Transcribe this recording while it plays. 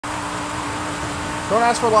Don't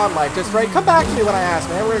ask for a lot in life. Just, right, come back to me when I ask,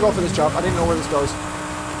 man. We're going to go for this jump. I didn't know where this goes.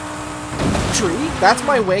 Tree? That's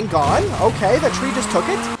my wing gone? Okay, the tree just took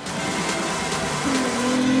it?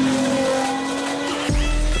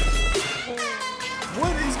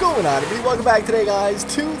 What is going on, everybody? Welcome back today, guys,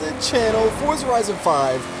 to the channel, Forza Horizon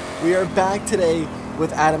 5. We are back today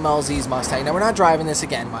with Adam LZ's Mustang. Now, we're not driving this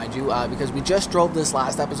again, mind you, because we just drove this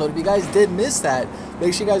last episode. If you guys did miss that,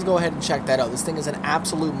 make sure you guys go ahead and check that out. This thing is an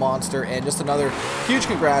absolute monster, and just another huge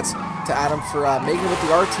congrats to Adam for making it with the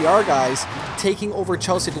RTR guys, taking over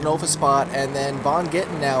Chelsea Denofa's spot, and then Von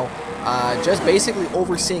Gittin now just basically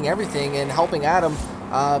overseeing everything and helping Adam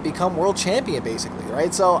become world champion, basically,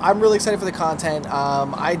 right? So I'm really excited for the content.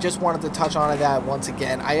 I just wanted to touch on that once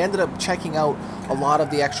again. I ended up checking out a lot of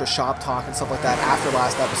the extra shop talk and stuff like that after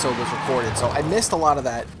last episode was recorded, so I missed a lot of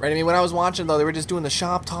that, right? I mean, when I was watching, though, they were just doing the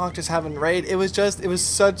shop talk, just having, right? It was just good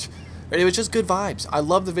vibes. I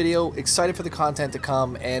love the video, excited for the content to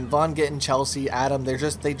come, and Von Gittin, Chelsea, Adam, they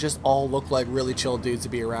just all look like really chill dudes to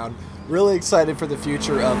be around. Really excited for the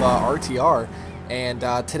future of RTR. And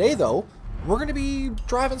today, though, we're going to be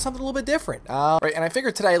driving something a little bit different. Right, and I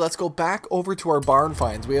figured today, let's go back over to our barn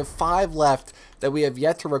finds. We have 5 left that we have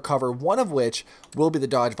yet to recover, one of which will be the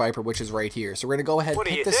Dodge Viper, which is right here. So we're going to go ahead and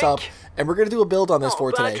pick this up, and we're going to do a build on this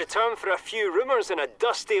for today. Bad return for a few rumours in a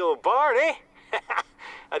dusty old barn, eh?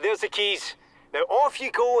 There's the keys. Now off you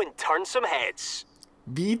go and turn some heads.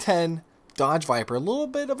 V10 Dodge Viper, a little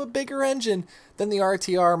bit of a bigger engine than the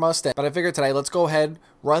RTR Mustang. But I figured today, let's go ahead,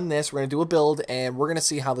 run this. We're going to do a build, and we're going to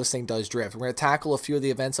see how this thing does drift. We're going to tackle a few of the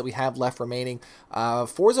events that we have left remaining.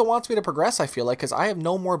 Forza wants me to progress, I feel like, because I have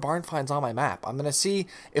no more barn finds on my map. I'm going to see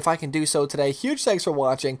if I can do so today. Huge thanks for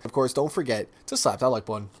watching. Of course, don't forget to slap that like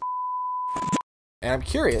button. And I'm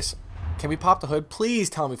curious, can we pop the hood? Please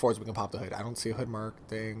tell me, Forza, we can pop the hood. I don't see a hood mark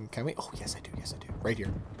thing. Can we? Oh, yes, I do. Yes, I do. Right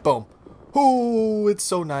here. Boom. Oh, it's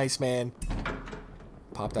so nice, man.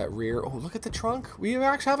 Pop that rear. Oh, look at the trunk. We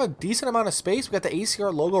actually have a decent amount of space. We got the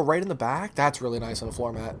ACR logo right in the back. That's really nice on the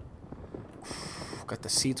floor mat. Got the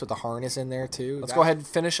seats with the harness in there, too. Let's go ahead and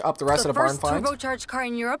finish up the rest of the barn finds. The first turbocharged car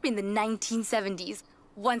in Europe in the 1970s.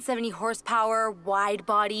 170 horsepower, wide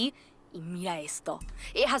body. Y mira esto.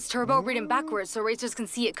 It has turbo written backwards so racers can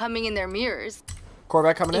see it coming in their mirrors.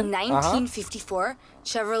 Corvette coming in. In 1954,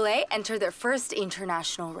 Chevrolet entered their first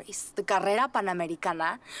international race, the Carrera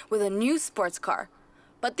Panamericana, with a new sports car.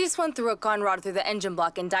 But this one threw a conrod through the engine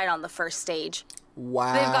block and died on the first stage.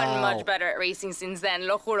 Wow. They've gotten much better at racing since then,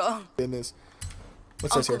 lo juro. Goodness.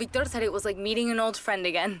 What's this here? Uncle Victor said it was like meeting an old friend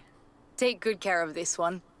again. Take good care of this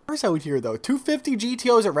one. Where's out here, though? 250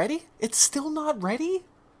 GTO, is it ready? It's still not ready?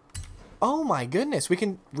 Oh my goodness. We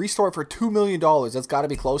can restore it for $2 million. That's got to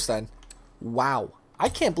be close then. Wow. I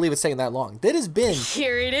can't believe it's taking that long. That has been...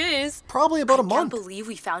 Here it is. Probably about a month. I can't believe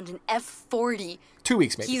we found an F40. 2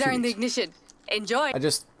 weeks, maybe. Keys are in the ignition. Enjoy. I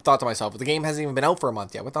just thought to myself, the game hasn't even been out for a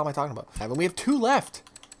month yet. What the hell am I talking about? And we have 2 left.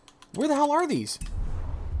 Where the hell are these?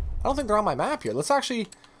 I don't think they're on my map here. Let's actually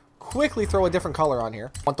quickly throw a different color on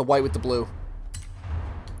here. I want the white with the blue.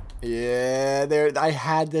 Yeah, there. I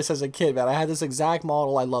had this as a kid, man. I had this exact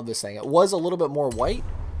model. I love this thing. It was a little bit more white.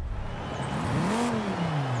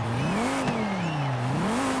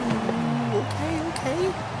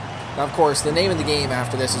 Okay. Now, of course, the name of the game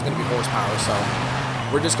after this is going to be horsepower, so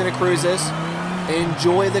we're just going to cruise this,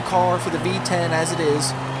 enjoy the car for the V10 as it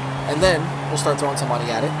is, and then we'll start throwing some money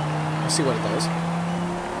at it. We'll see what it does.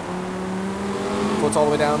 Foot's all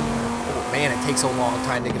the way down. Oh, man, it takes a long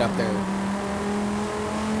time to get up there.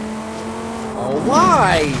 Oh,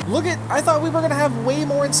 why? Look at... I thought we were going to have way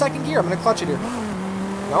more in second gear. I'm going to clutch it here.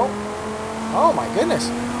 No. Oh, my goodness.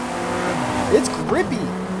 It's grippy.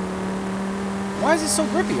 Why is it so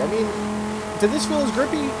grippy? I mean, did this feel as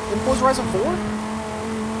grippy in Forza Horizon 4?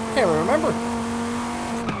 Can't remember.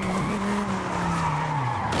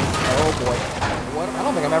 Oh, boy. What? I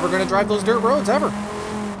don't think I'm ever going to drive those dirt roads, ever.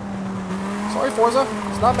 Sorry, Forza.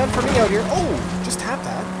 It's not meant for me out here. Oh, just tap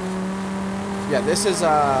that. Yeah, this is,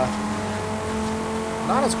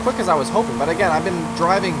 not as quick as I was hoping, but again, I've been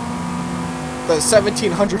driving the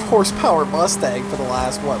 1700 horsepower Mustang for the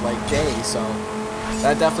last, what, like, day, so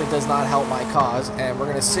that definitely does not help my cause, and we're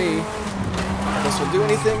going to see if this will do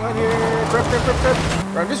anything on here. Grip.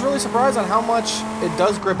 I'm just really surprised on how much it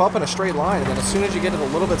does grip up in a straight line, and then as soon as you get it a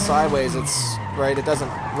little bit sideways, it's, right, it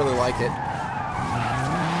doesn't really like it.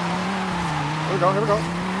 Here we go.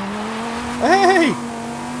 Hey!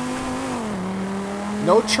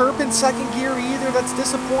 No chirp in second gear either. That's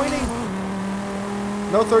disappointing.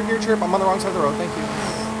 No third gear chirp. I'm on the wrong side of the road. Thank you.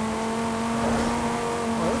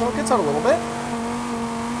 Well, it gets out a little bit.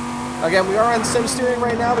 Again, we are on sim steering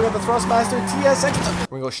right now. We got the Thrustmaster TSX.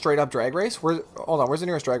 We're gonna go straight up drag race. Hold on, where's the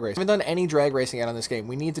nearest drag race? We haven't done any drag racing yet on this game.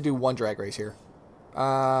 We need to do one drag race here.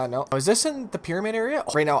 No. Oh, is this in the pyramid area?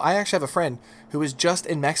 Right now, I actually have a friend who is just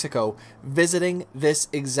in Mexico visiting this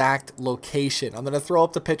exact location. I'm going to throw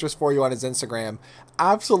up the pictures for you on his Instagram.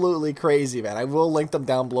 Absolutely crazy, man. I will link them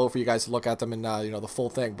down below for you guys to look at them and, you know, the full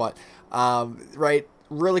thing. But, right,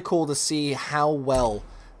 really cool to see how well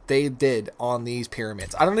they did on these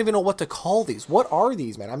pyramids. I don't even know what to call these. What are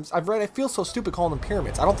these, man? I feel so stupid calling them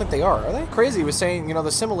pyramids. I don't think they are they? Crazy. He was saying, you know,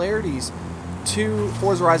 the similarities to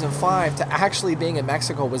Forza Horizon 5 to actually being in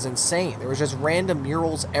Mexico was insane. There was just random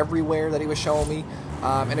murals everywhere that he was showing me,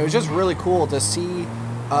 and it was just really cool to see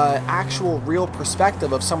actual real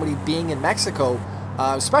perspective of somebody being in Mexico,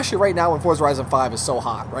 especially right now when Forza Horizon 5 is so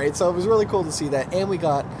hot, right? So it was really cool to see that, and we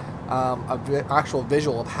got an actual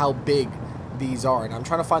visual of how big these are, and I'm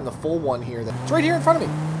trying to find the full one here. It's right here in front of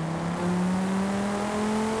me.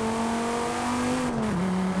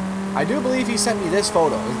 I do believe he sent me this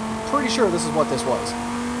photo. Pretty sure this is what this was.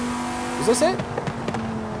 Is this it?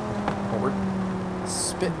 Oh, we're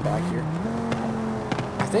spitting back here.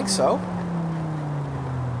 I think so.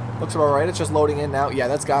 Looks about right. It's just loading in now. Yeah,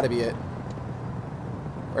 that's got to be it.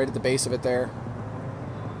 Right at the base of it there.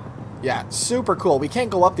 Yeah, super cool. We can't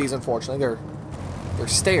go up these, unfortunately. They're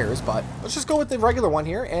stairs, but let's just go with the regular one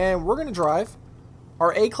here, and we're going to drive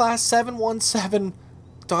our A-Class 717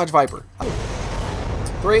 Dodge Viper.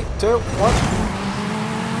 3, 2, 1.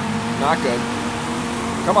 Not good.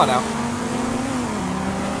 Come on now.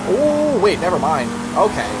 Oh, wait, never mind.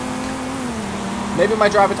 Okay. Maybe my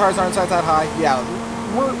driving tires aren't set that high. Yeah,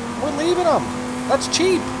 we're leaving them. That's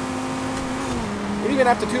cheap. We didn't even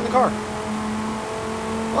have to tune the car.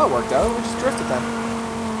 Well, that worked out. We just drifted then.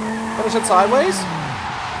 Finish it sideways.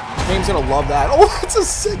 Game's gonna love that. Oh, that's a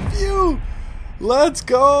sick view. Let's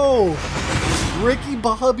go. Ricky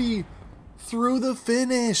Bobby through the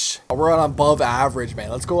finish. We're on above average, man.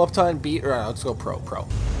 Let's go up to unbeat, or let's go pro.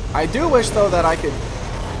 I do wish though that I could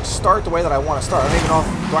start the way that I want to start. I don't even know if,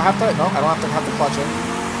 do I have to? No, I don't have to clutch in.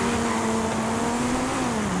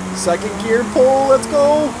 Second gear pull, let's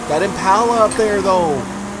go. That Impala up there though.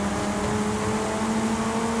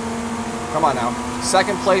 Come on now.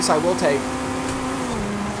 Second place I will take.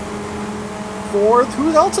 Fourth,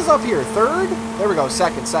 who else is up here? Third? There we go,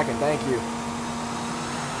 second, thank you.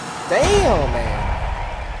 Damn,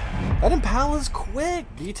 man. That Impala's quick.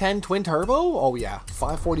 V10 twin turbo? Oh, yeah.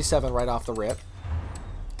 547 right off the rip.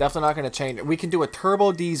 Definitely not going to change it. We can do a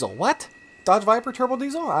turbo diesel. What? Dodge Viper turbo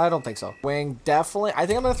diesel? I don't think so. Wing, definitely. I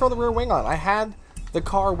think I'm going to throw the rear wing on. I had the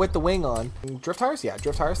car with the wing on. Drift tires? Yeah,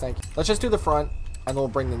 drift tires. Thank you. Let's just do the front, and then we'll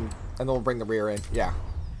bring the rear in. Yeah.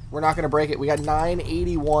 We're not going to break it. We got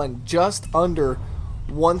 981, just under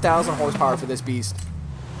 1,000 horsepower for this beast.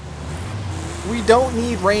 We don't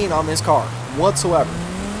need rain on this car whatsoever.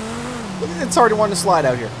 It's already wanting to slide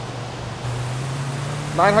out here.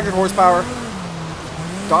 900 horsepower,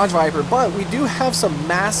 Dodge Viper, but we do have some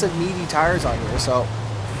massive meaty tires on here, so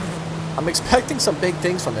I'm expecting some big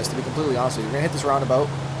things from this, to be completely honest with you. We're going to hit this roundabout.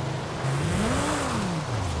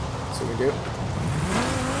 See what we do.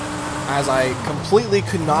 As I completely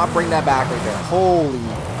could not bring that back right there. Holy.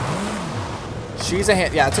 She's a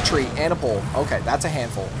hand. Yeah, it's a tree and a pole. Okay, that's a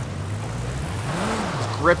handful.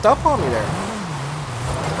 Ripped up on me there.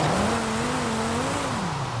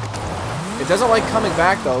 It doesn't like coming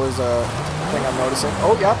back though, is a thing I'm noticing.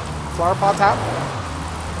 Oh, yeah. Flower pot tap.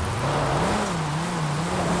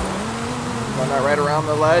 Run that right around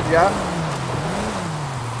the ledge, yeah.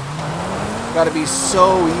 Gotta be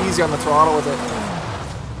so easy on the throttle with it.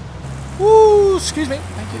 Woo, excuse me.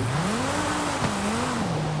 Thank you.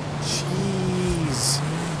 Jeez.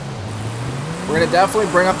 We're going to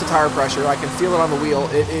definitely bring up the tire pressure. I can feel it on the wheel.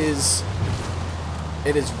 It is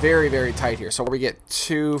very, very tight here. So we get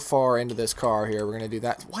too far into this car here. We're going to do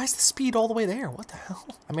that. Why is the speed all the way there? What the hell?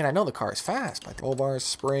 I mean, I know the car is fast, but roll bars,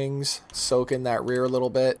 springs, soak in that rear a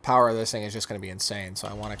little bit. Power of this thing is just going to be insane. So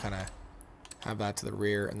I want to kind of have that to the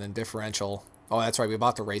rear, and then differential. Oh, that's right. We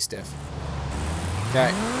bought the race diff.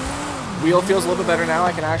 Okay. Wheel feels a little bit better now.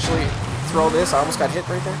 I can actually throw this. I almost got hit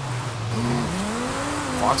right there.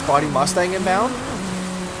 Fox body Mustang inbound.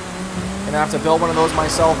 Gonna have to build one of those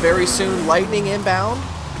myself very soon. Lightning inbound.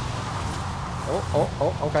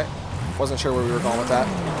 Oh, okay. Wasn't sure where we were going with that.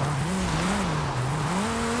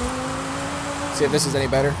 See if this is any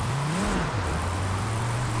better.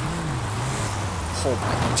 Oh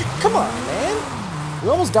my, come on, man. We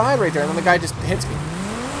almost died right there, and then the guy just hits me.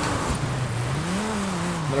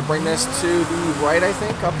 I'm gonna bring this to the right, I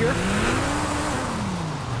think, up here.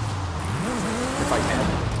 If I can.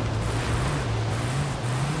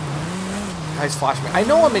 Guy's flashing me. I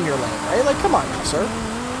know I'm in your lane, right? Like, come on now, sir.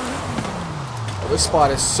 Oh, this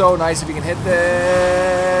spot is so nice if you can hit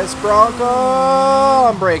this. Bronco!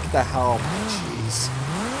 On brake. The hell. Jeez.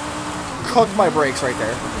 Cooked my brakes right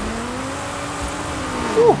there.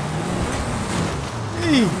 Whew.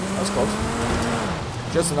 Eee. That was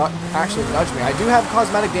close. Just not actually nudged me. I do have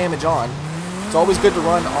cosmetic damage on. It's always good to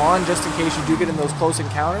run on just in case you do get in those close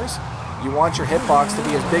encounters. You want your hitbox to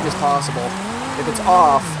be as big as possible. If it's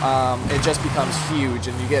off, it just becomes huge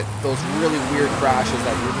and you get those really weird crashes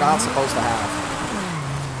that you're not supposed to have.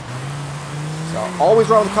 So always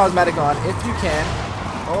run with cosmetic on if you can.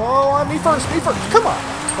 Oh, me first, me first. Come on.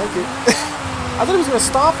 Thank you. I thought he was going to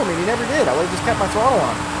stop for me and he never did. I would have just kept my throttle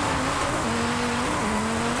on.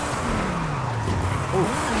 Ooh,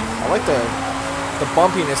 I like the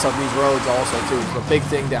bumpiness of these roads also too. It's a big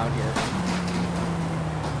thing down here.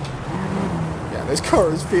 Yeah, this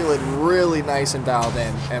car is feeling really nice and dialed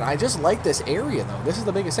in. And I just like this area though. This is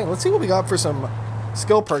the biggest thing. Let's see what we got for some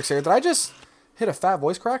skill perks here. Did I just hit a fat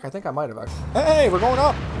voice crack? I think I might have actually. Hey, we're going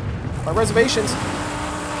up. My reservations.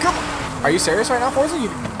 Come on. Are you serious right now, Forza?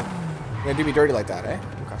 You're gonna do me dirty like that, eh?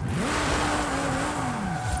 Okay.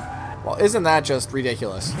 Well, isn't that just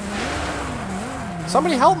ridiculous?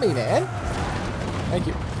 Somebody help me, man. Thank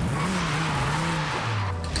you.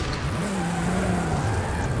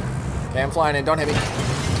 Okay, I'm flying in. Don't hit me.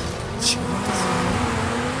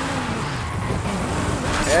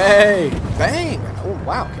 Hey! Bang! Oh,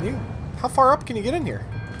 wow. Can you... How far up can you get in here?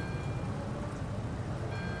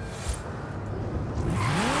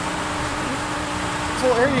 This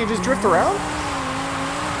whole area you just drift around?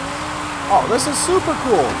 Oh, this is super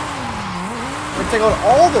cool. We're gonna take out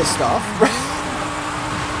all this stuff.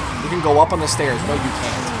 You can go up on the stairs. No, you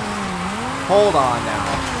can't. Hold on now.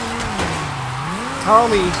 Tell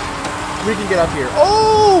me we can get up here.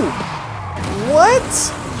 Oh! What?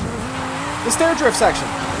 The stair drift section.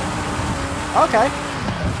 Okay.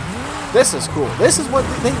 This is cool. This is what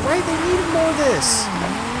they needed more of this.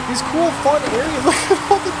 These cool, fun areas. Look at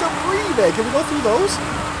all the debris, man. Can we go through those?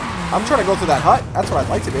 I'm trying to go through that hut. That's what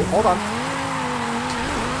I'd like to do. Hold on.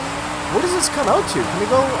 Where does this come out to? Can we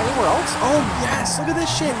go anywhere else? Oh, yes. Look at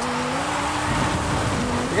this shit.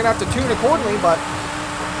 You're going to have to tune accordingly, but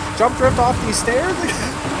jump drift off these stairs?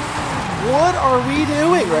 What are we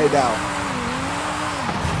doing right now?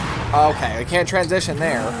 Okay, I can't transition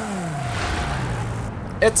there.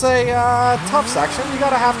 It's a tough section. You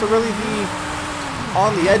gotta have to really be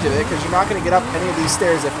on the edge of it because you're not gonna get up any of these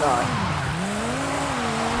stairs if not.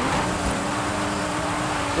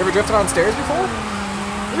 You ever drifted on stairs before?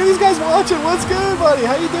 Look at these guys watching. What's good, buddy?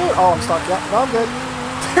 How you doing? Oh, I'm stuck. Yeah, no, I'm good.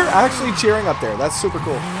 They're actually cheering up there. That's super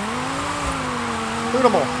cool. Loot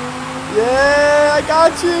them all. Yeah, I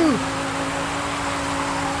got you.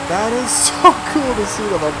 That is so cool to see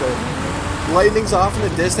them up there. Lightning's off in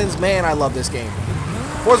the distance. Man, I love this game.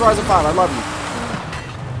 Forza Horizon 5, I love you.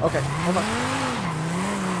 Okay, hold on.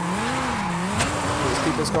 Let's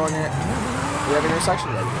keep this going here. We have an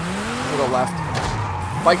intersection ready. We'll go left.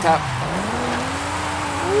 Bike tap.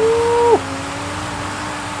 Woo!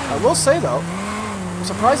 I will say though, I'm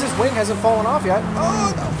surprised his wing hasn't fallen off yet.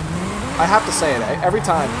 Oh no! I have to say it, eh? Every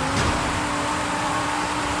time.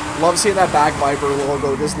 Love seeing that back Viper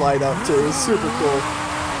logo just light up too. It's super cool.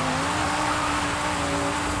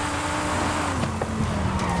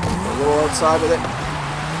 A little outside with it.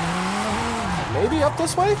 Maybe up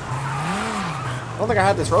this way? I don't think I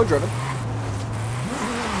had this road driven.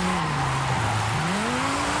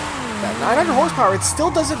 That 900 horsepower, it still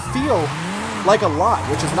doesn't feel like a lot,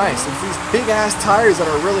 which is nice. It's these big ass tires that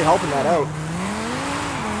are really helping that out.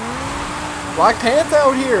 Black Panther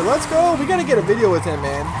out here. Let's go. We gotta get a video with him,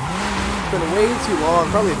 man. It's been way too long.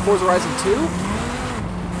 Probably Forza Horizon 2.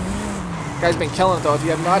 Guy's been killing it though. If you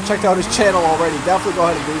have not checked out his channel already, definitely go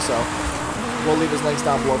ahead and do so. We'll leave his links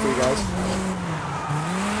down below for you guys.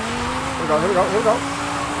 Here we go, here we go, here we go.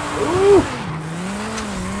 Ooh!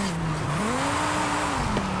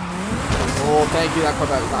 Oh, thank you. That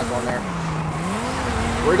Corvette is not going there.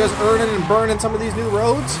 We're just earning and burning some of these new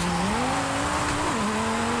roads.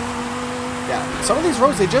 Yeah, some of these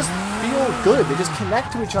roads, they just feel good. They just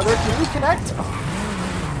connect to each other. Can we connect? Oh.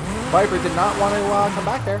 Viper did not want to come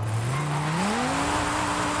back there.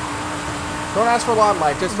 Don't ask for a lot,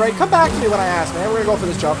 Mike. Just right. Come back to me when I ask, man. We're going to go for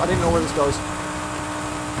this jump. I didn't know where this goes.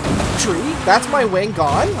 Tree? That's my wing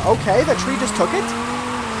gone? Okay, the tree just took it?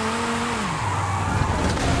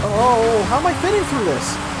 Oh, how am I fitting through this?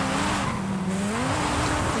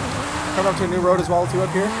 Coming up to a new road as well, too,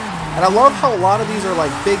 up here. And I love how a lot of these are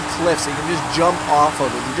like big cliffs that you can just jump off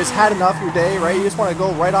of it. You just had enough your day, right? You just want to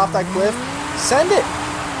go right off that cliff. Send it!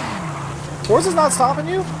 Forza's not stopping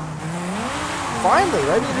you? Finally,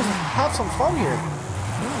 right? We can just have some fun here.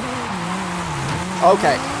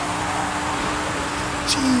 Okay.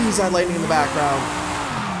 Jeez, that lightning in the background.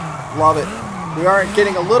 Love it. We are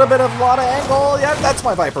getting a little bit of a lot of angle. Yeah, that's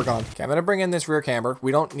my Viper gone. Okay, I'm going to bring in this rear camber.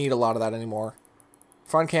 We don't need a lot of that anymore.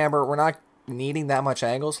 Front camber, we're not needing that much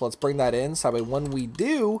angle, so let's bring that in. So that way when we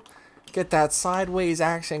do get that sideways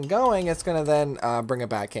action going, it's going to then bring a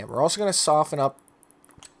back camber. We're also going to soften up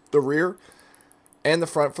the rear and the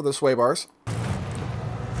front for the sway bars.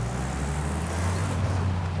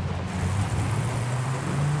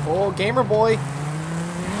 Oh, gamer boy.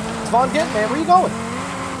 It's Von Gint, man. Where you going?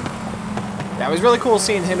 Yeah, it was really cool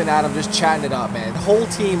seeing him and Addon just chatting it up, man. The whole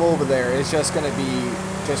team over there is just going to be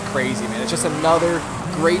just crazy, man. It's just another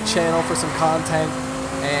great channel for some content,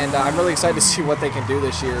 and I'm really excited to see what they can do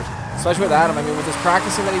this year, especially with Addon. I mean, with his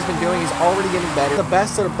practicing that he's been doing, he's already getting better. The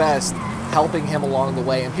best of the best helping him along the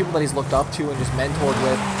way, and people that he's looked up to and just mentored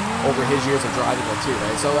with over his years of driving with too,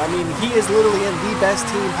 right? So, I mean, he is literally in the best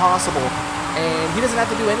team possible, and he doesn't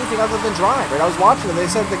have to do anything other than drive, right? I was watching them. They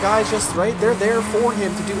said the guys just, right, they're there for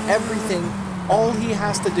him to do everything. All he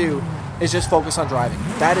has to do is just focus on driving.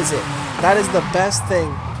 That is it. That is the best thing,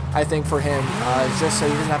 I think, for him, just so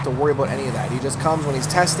he doesn't have to worry about any of that. He just comes when he's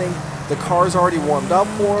testing. The car's already warmed up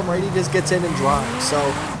for him, right? He just gets in and drives. So,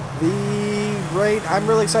 I'm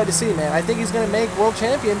really excited to see, man. I think he's going to make world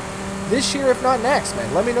champion this year, if not next,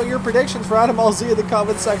 man. Let me know your predictions for Adam LZ in the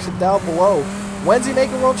comment section down below. When's he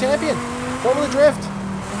making world champion? Formula Drift.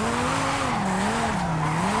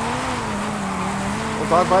 We'll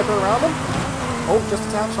Dodge Viper around him. Oh, just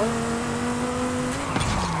a tap, sorry.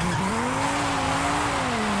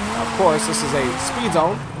 Of course, this is a speed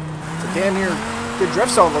zone. It's a damn near good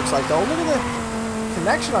drift zone, looks like, though. Look at the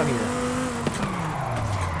connection on here.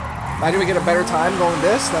 Imagine we get a better time going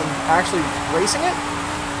this than actually racing it.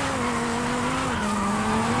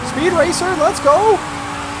 Speed Racer, let's go!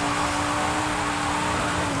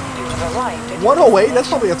 108, that's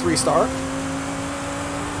probably a 3-star.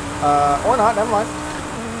 Or not, never mind.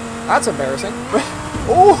 That's embarrassing.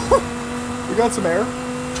 Oh! We got some air.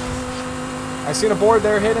 I seen a board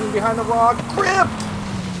there hidden behind the rock. Grip!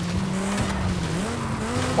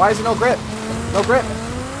 Why is there no grip? No grip.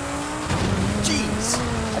 Jeez.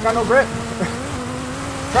 I got no grip.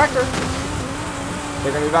 Tractor.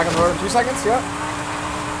 They're going to be back on the road in 2 seconds. Yep.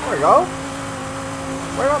 There we go.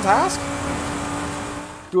 Right on task.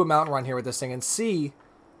 Do a mountain run here with this thing and see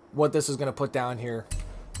what this is going to put down here.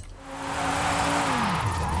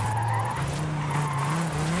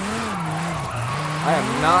 I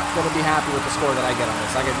am not going to be happy with the score that I get on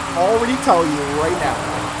this. I can already tell you right now.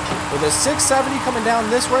 With a 670 coming down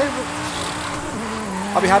this way,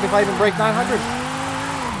 I'll be happy if I even break 900.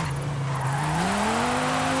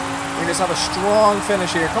 We just have a strong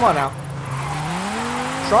finish here. Come on now.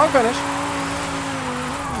 Strong finish.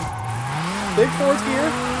 Big fourth gear.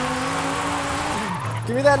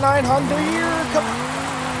 Give me that 900 here. Come on.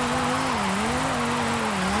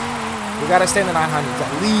 We got to stay in the 900s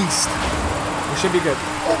at least. We should be good.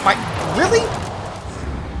 Oh my, really?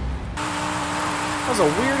 That was the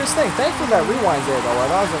weirdest thing. Thankfully that rewinds there though. I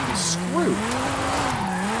thought I was going to be screwed.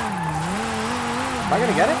 Am I going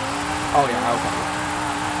to get it? Oh yeah, okay.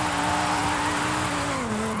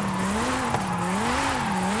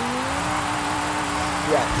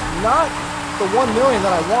 Yeah, not the 1 million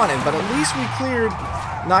that I wanted, but at least we cleared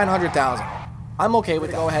 900,000. I'm okay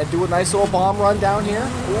with it. Go ahead, do a nice little bomb run down here.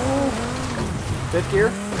 Ooh. Fifth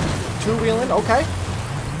gear. Two-wheeling, okay.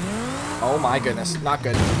 Oh my goodness, not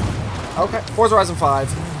good. Okay, Forza Horizon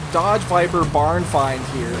 5. Dodge Viper barn find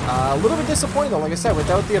here. A little bit disappointing though, like I said,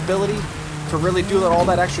 without the ability to really do all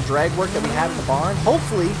that extra drag work that we had in the barn.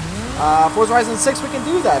 Hopefully, Forza Horizon 6 we can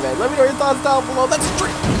do that, man. Let me know your thoughts down below. That's a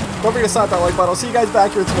treat. Don't forget to slap that like button. I'll see you guys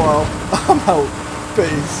back here tomorrow. I'm out.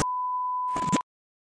 Peace.